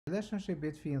relationship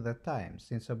between the time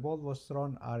since a ball was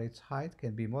thrown or its height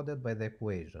can be modeled by the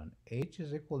equation h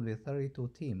is equal to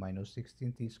 32t minus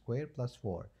 16t squared plus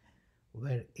 4,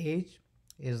 where h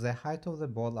is the height of the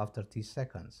ball after t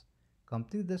seconds.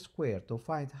 Complete the square to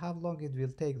find how long it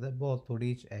will take the ball to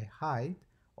reach a height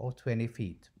of 20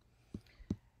 feet.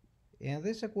 In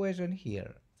this equation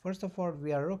here, first of all,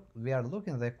 we are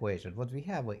looking at the equation. What we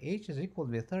have, h is equal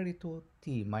to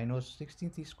 32t minus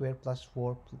 16t squared plus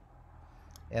 4,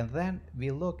 and then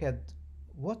we look at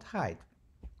what height.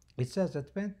 It says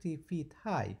that 20 feet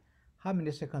high, how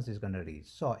many seconds is going to reach.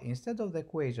 So instead of the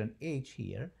equation h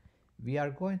here, we are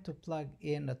going to plug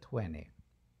in a 20.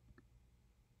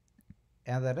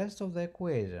 And the rest of the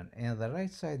equation, and the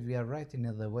right side, we are writing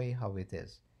in the way how it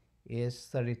is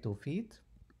 32 feet,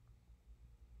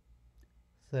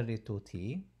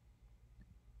 32t,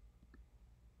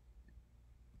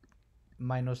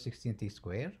 minus 16t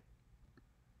squared,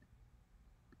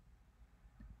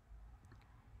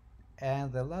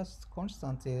 and the last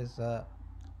constant is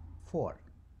 4,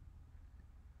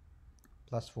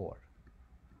 plus 4.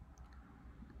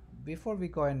 Before we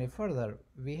go any further,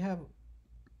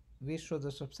 we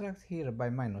should subtract here by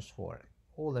minus 4,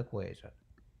 whole equation.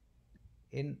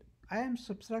 I am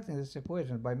subtracting this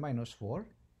equation by minus 4.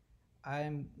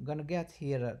 I'm gonna get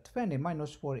here 20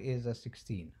 minus 4 is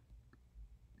 16,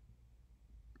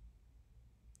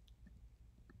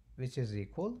 which is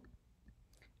equal,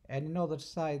 and in other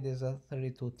side is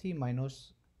 32t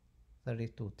minus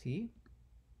 32t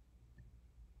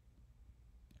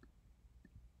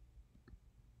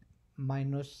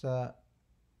minus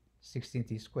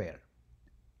 16t squared.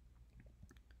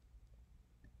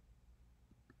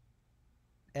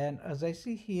 And as I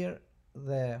see here,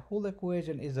 the whole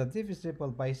equation is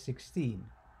divisible by 16.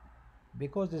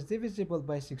 Because it's divisible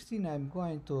by 16, I'm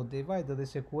going to divide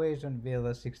this equation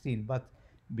with 16. But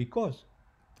because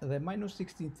the minus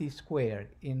 16t squared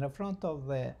in the front of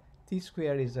the t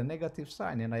squared is a negative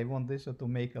sign, and I want this to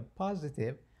make a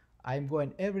positive, I'm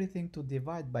going everything to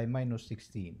divide by minus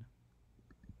 16.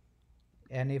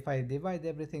 And if I divide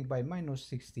everything by minus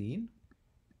 16,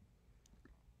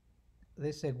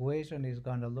 this equation is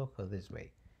going to look this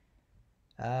way.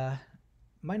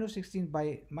 Minus 16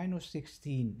 by minus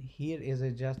 16 here is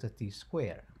just a t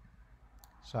squared.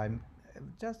 So I'm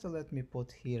just let me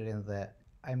put here in the,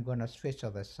 I'm going to switch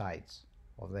the sides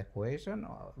of the equation.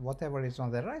 Whatever is on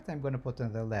the right, I'm going to put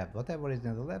on the left. Whatever is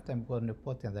in the left, I'm going to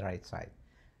put in the right side.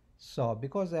 So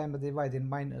because I'm dividing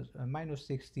minus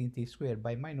 16t squared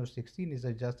by minus 16 is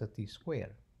just a t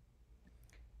squared.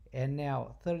 And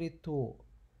now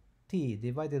 32t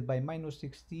divided by minus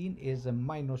 16 is a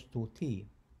minus 2t.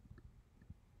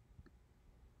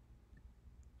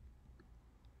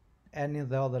 And in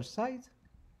the other side,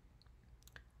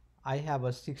 I have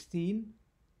a 16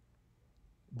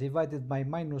 divided by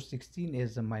minus 16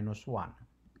 is a minus 1.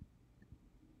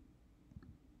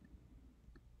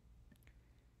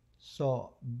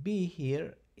 So b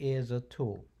here is a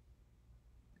 2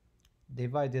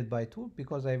 divided by 2,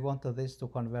 because I wanted this to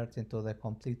convert into the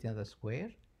complete in the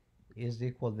square, is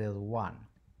equal with 1.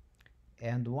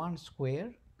 And 1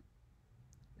 square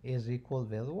is equal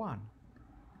with 1.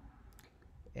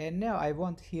 And now I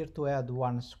want here to add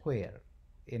 1 square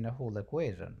in a whole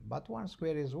equation, but 1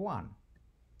 square is 1.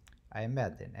 I'm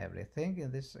adding everything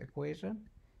in this equation,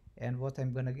 and what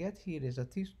I'm going to get here is a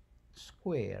t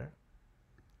square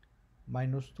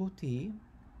minus 2t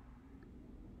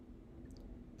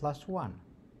plus 1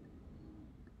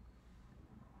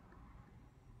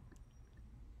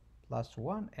 plus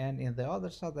 1, and in the other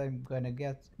side I'm going to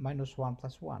get minus 1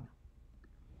 plus 1,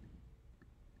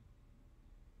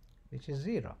 which is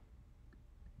 0.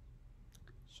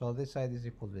 So this side is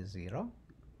equal to 0.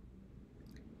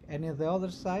 And in the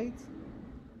other side,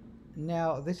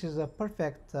 now this is a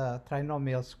perfect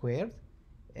trinomial squared,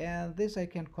 and this I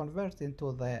can convert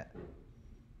into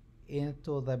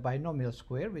the binomial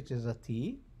square, which is a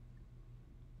t.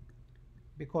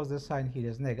 Because the sign here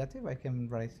is negative, I can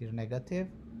write here negative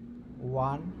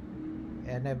 1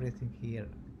 and everything here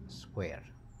square.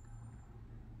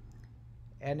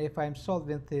 And if I'm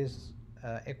solving this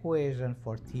equation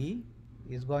for t,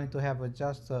 is going to have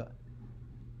just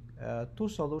two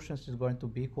solutions is going to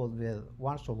be equal with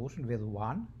one solution with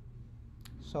 1.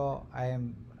 So I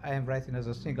am writing as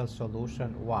a single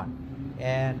solution 1.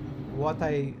 And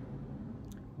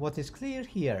what is clear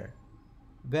here,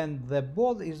 when the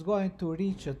ball is going to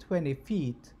reach 20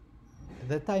 feet,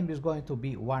 the time is going to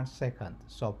be 1 second.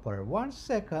 So per 1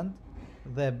 second,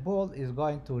 the ball is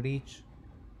going to reach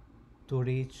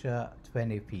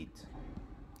 20 feet.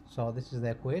 So this is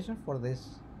the equation for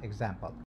this example.